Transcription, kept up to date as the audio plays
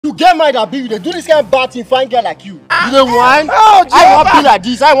you get mind that big, they do this kind of bad thing, fine girl like you. You don't whine? Oh, I want be like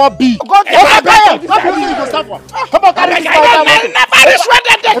this, I want be. God, Come on, come on, carry this guy. never reach where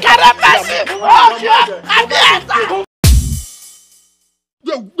they carry person. Oh,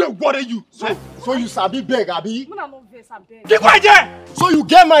 What are you? So you sabi beg, abi? keep quiet there. So you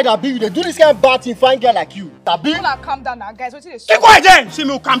get mind that big, they do this kind of bad thing, fine girl like you. Abi? Calm down now, guys. Keep quiet there. See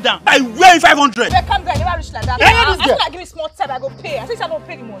me calm down. I weigh 500. Calm down, you never reach like that. Yeah, this girl. I give me small time, I go pay. I think I don't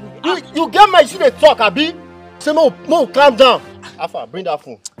pay the money. You get mind, you dey talk, abi? Say mo, calm down. Alpha, bring that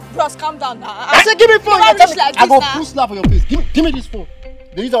phone. Bros, calm down now. I say give me phone. You never reach like I go this put slap on your face. Give me this phone.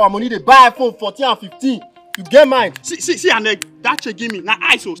 They use our money, they buy iPhone 14 and 15. You get mind? See, and that chain give me. Now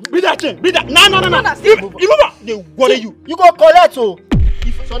I so. Bring that chain. Bring that. No. You Remember, they worry you. You go collect so.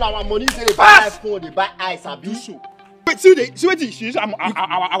 If so now our money say they buy iPhone, they buy ice, abi? So. Wait, see what she use our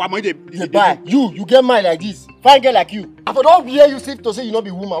money They buy. You get mind like this. Fine girl like you. I for don't hear you sleep to say you not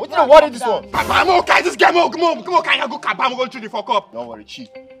be woman. What you worry this one? I'm okay. This game, come on, can you go kabam go through the fuck up? Don't worry, cheat.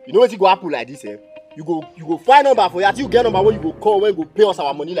 You know what you go happen like this, eh? You go find number for you. Until you get number when you go call when you go pay us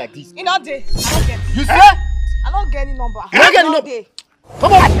our money like this. You know day. I don't get. You see? I don't get any number. You don't get any No number? day.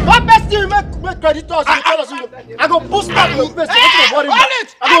 Come on, what best thing you make creditors? You tell us I go boost up your face. I go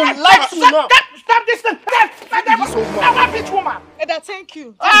like you now. Stop this thing. That one bitch woman. Eda, thank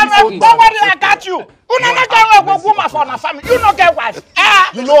you. Don't worry, I got you. You not get a woman for my family. You not get wife.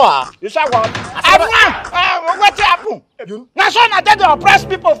 You know her. You say what? What happen? Now so now they oppress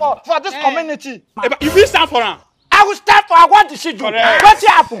people for this community. If you stand for her, I will stand for her. What did she do? What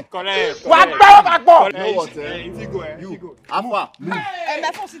happen? Correct. What back? You know what? You go. Alpha.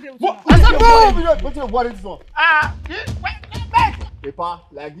 My phone still there. I said what you worry this for? Wait. Paper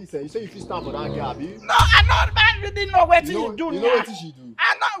like this, you say you fit stand for that girl, abi? No, I not really know what you do. You know what she do?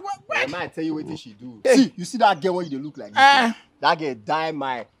 I know what. I might tell you what she do. See, you see that girl when you look like this? That girl die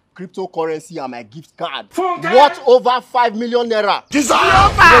my cryptocurrency and my gift card. Worth over 5 million naira.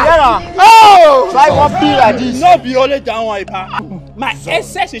 Oh! So I won't be like this. No be only that one, Ipa. My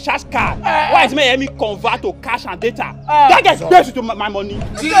excess recharge card. Why is me convert to cash and data? That gets based to my money.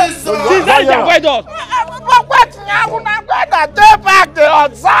 Jesus! Since that is avoid us. But what now? Una gonna take back the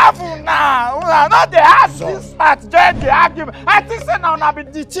observe now. Una not the ask this part. Join the argument. I think say now una be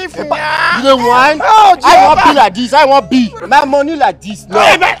the chief. You don't whine? Oh, I won't be like this. I won't be. My money like this. No.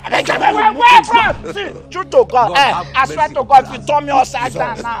 Wait, see, true to God, I swear to God, if you turn me upside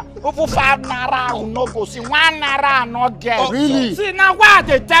down now, over 5 naira, will not go. See, 1 naira, not get. Really? See, now why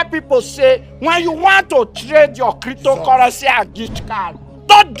they tell people say, when you want to trade your cryptocurrency and gift card,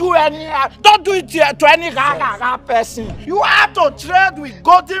 don't do it to any rah person. You have to trade with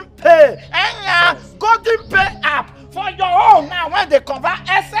Golden Pay. And Golden Pay app. For your own now, when they convert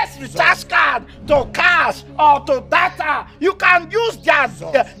excess recharge card to cash or to data, you can use their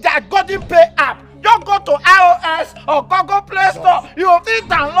Golden Pay app. Just go to iOS or Google Play Store. You fit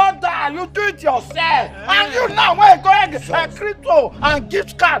download that. You do it yourself. And you know when you go get crypto and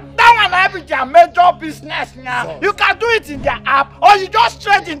gift card, that one will be their major business now. You can do it in their app, or you just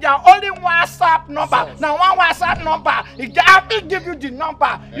trade in their only WhatsApp number. Now one WhatsApp number, if the app will give you the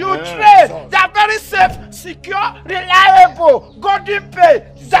number, you trade. They are very safe, secure, reliable. Golden Pay.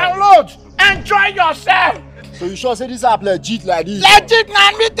 Download. Enjoy yourself. So you sure say this app legit like this? Legit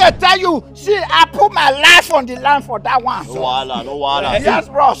na me to tell you. See, I put my life on the line for that one. No wahala, no wahala. Yes,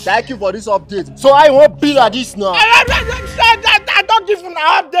 bros. Thank you for this update. So I won't be like this now. I don't give you an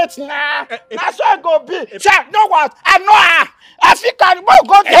update now. That's how it go be. Check, you know what? I know her. I think I will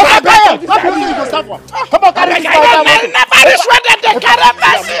go to her. Come on, carry this guy. Never reach where they carry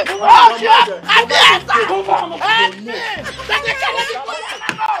person. Oh, yeah. I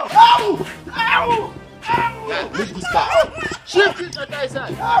Leave this car. Shift it to the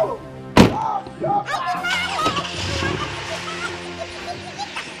side.